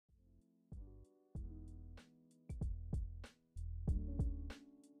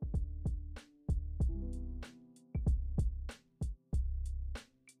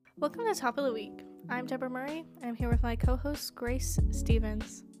Welcome to Top of the Week. I'm Deborah Murray. I'm here with my co-host, Grace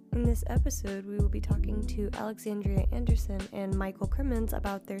Stevens. In this episode, we will be talking to Alexandria Anderson and Michael Crimmins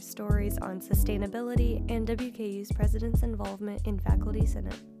about their stories on sustainability and WKU's president's involvement in Faculty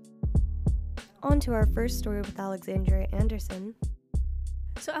Senate. On to our first story with Alexandria Anderson.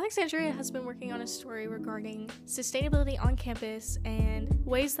 So Alexandria has been working on a story regarding sustainability on campus and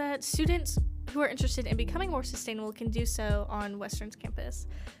ways that students who are interested in becoming more sustainable can do so on Western's campus.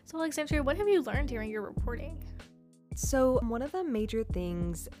 So Alexandria, what have you learned during your reporting? So one of the major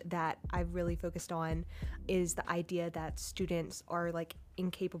things that I've really focused on is the idea that students are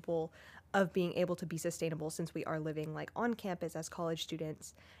incapable of being able to be sustainable since we are living on campus as college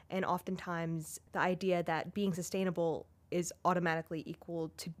students. And oftentimes the idea that being sustainable is automatically equal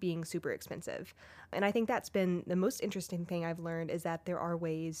to being super expensive. And I think that's been the most interesting thing I've learned, is that there are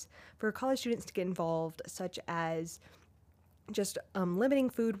ways for college students to get involved, such as just limiting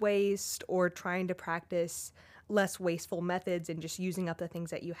food waste or trying to practice less wasteful methods and just using up the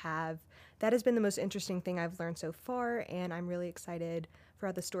things that you have. That has been the most interesting thing I've learned so far, and I'm really excited for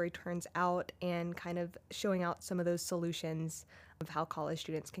how the story turns out and kind of showing out some of those solutions of how college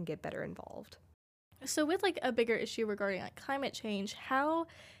students can get better involved. So with a bigger issue regarding climate change, how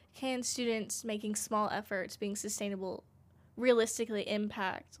can students making small efforts being sustainable realistically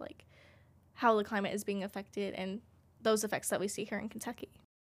impact how the climate is being affected and those effects that we see here in Kentucky?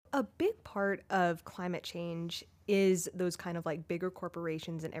 A big part of climate change is those kind of bigger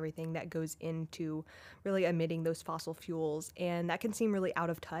corporations and everything that goes into really emitting those fossil fuels. And that can seem really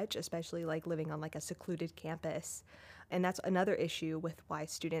out of touch, especially living on a secluded campus. And that's another issue with why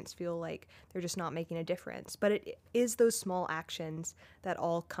students feel like they're just not making a difference. But it is those small actions that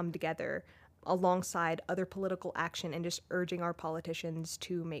all come together alongside other political action and just urging our politicians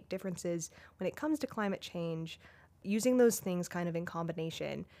to make differences when it comes to climate change, using those things kind of in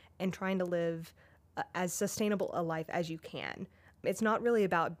combination and trying to live as sustainable a life as you can. It's not really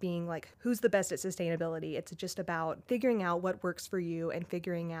about being who's the best at sustainability. It's just about figuring out what works for you and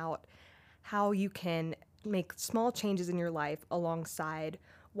figuring out how you can make small changes in your life alongside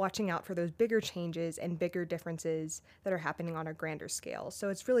watching out for those bigger changes and bigger differences that are happening on a grander scale. So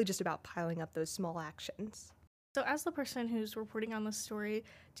it's really just about piling up those small actions. So as the person who's reporting on this story,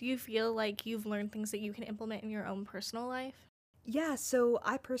 do you feel like you've learned things that you can implement in your own personal life? Yeah, so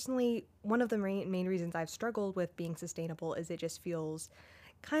I personally, one of the main reasons I've struggled with being sustainable is it just feels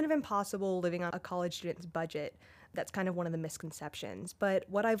kind of impossible living on a college student's budget. That's kind of one of the misconceptions. But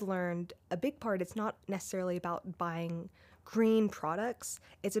what I've learned, a big part, it's not necessarily about buying green products.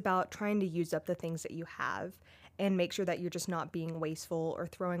 It's about trying to use up the things that you have and make sure that you're just not being wasteful or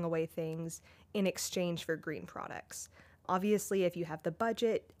throwing away things in exchange for green products. Obviously, if you have the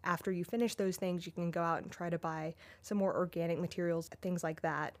budget, after you finish those things, you can go out and try to buy some more organic materials, things like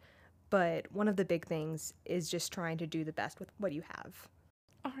that. But one of the big things is just trying to do the best with what you have.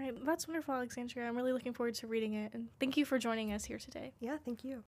 All right, that's wonderful, Alexandria. I'm really looking forward to reading it, and thank you for joining us here today. Yeah, thank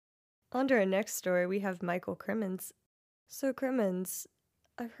you. On to our next story, we have Michael Crimmins. So Crimmins,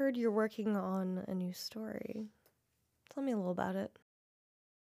 I've heard you're working on a new story. Tell me a little about it.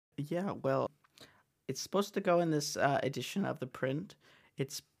 Yeah, well, it's supposed to go in this edition of the print.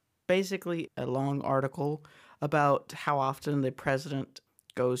 It's basically a long article about how often the president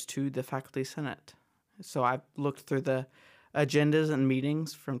goes to the faculty senate. So I've looked through the agendas and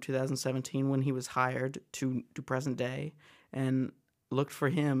meetings from 2017 when he was hired to present day and looked for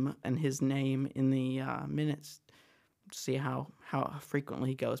him and his name in the minutes to see how frequently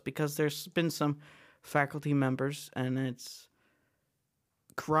he goes, because there's been some faculty members, and it's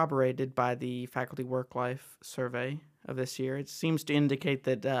corroborated by the faculty work-life survey of this year. It seems to indicate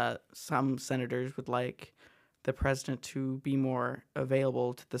that some senators would like the president to be more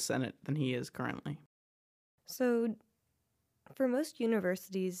available to the Senate than he is currently. So, for most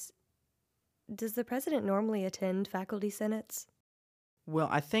universities, does the president normally attend faculty senates? Well,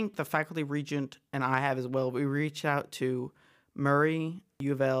 I think the faculty regent, and I have as well, we reach out to Murray,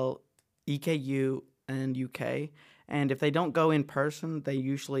 U of L, EKU, and UK, and if they don't go in person, they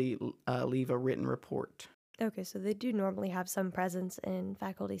usually leave a written report. Okay, so they do normally have some presence in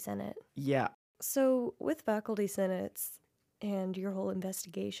faculty senate. Yeah. So, with faculty senates and your whole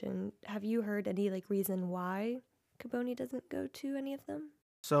investigation, have you heard any reason why Caboni doesn't go to any of them?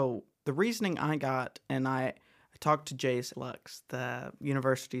 So the reasoning I got, and I talked to Jace Lux, the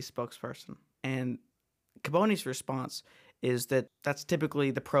university spokesperson, and Caboni's response is that that's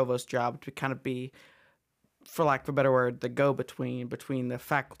typically the provost's job to kind of be, for lack of a better word, the go-between between the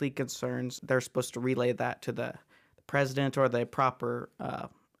faculty concerns. They're supposed to relay that to the president or the proper,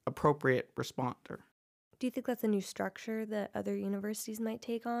 appropriate responder. Do you think that's a new structure that other universities might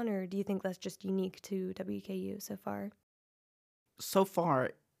take on, or do you think that's just unique to WKU so far? So far,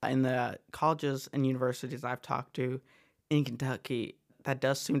 in the colleges and universities I've talked to in Kentucky, that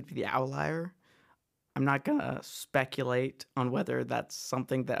does seem to be the outlier. I'm not going to speculate on whether that's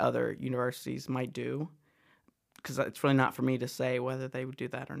something that other universities might do, because it's really not for me to say whether they would do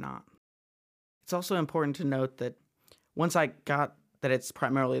that or not. It's also important to note that once I got that it's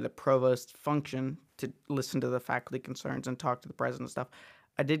primarily the provost's function to listen to the faculty concerns and talk to the president and stuff,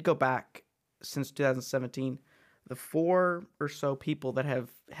 I did go back since 2017. The 4 or so people that have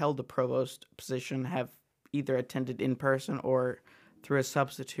held the provost position have either attended in person or through a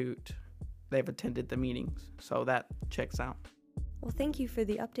substitute. They've attended the meetings, so that checks out. Well, thank you for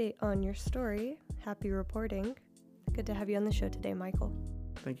the update on your story. Happy reporting. Good to have you on the show today, Michael.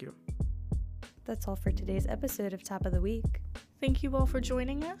 Thank you. That's all for today's episode of Tap of the Week, Thank you all for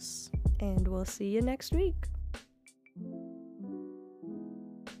joining us. and we'll see you next week.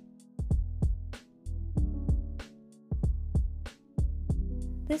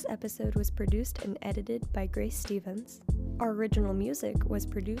 This episode was produced and edited by Grace Stevens. Our original music was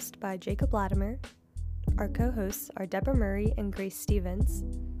produced by Jacob Latimer. Our co-hosts are Deborah Murray and Grace Stevens.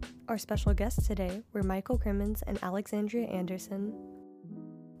 Our special guests today were Michael Crimmins and Alexandria Anderson.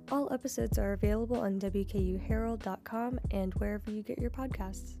 All episodes are available on WKUHerald.com and wherever you get your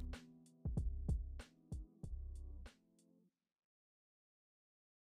podcasts.